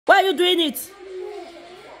are you doing it?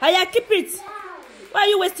 Aya, keep it. Why are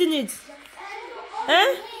you wasting it?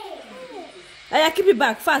 Eh? Aya, keep it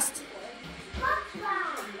back fast.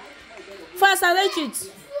 Fast, arrange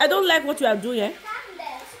it. I don't like what you are doing, eh?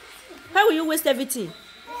 How will you waste everything?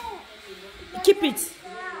 Keep it.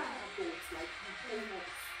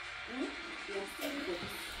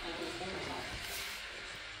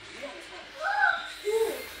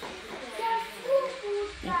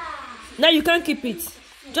 Now you can't keep it.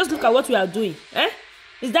 Just look at what we are doing. Eh?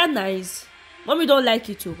 Is that nice? Mommy don't like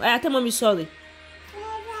it too. I tell mommy sorry.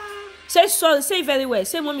 Say sorry. Say it very well.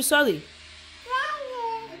 Say mommy sorry.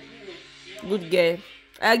 Good girl.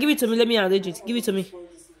 Give it to me. Let me arrange it. Give it to me.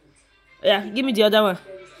 Yeah, give me the other one.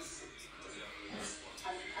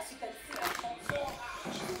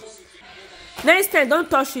 Next time, don't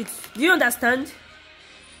touch it. Do you understand?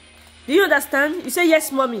 Do you understand? You say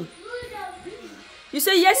yes, mommy. You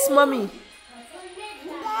say yes, mommy.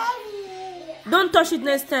 Don't touch it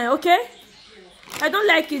next time, okay? I don't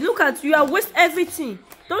like it. Look at you. Are waste everything.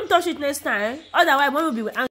 Don't touch it next time. Otherwise, mommy will be angry.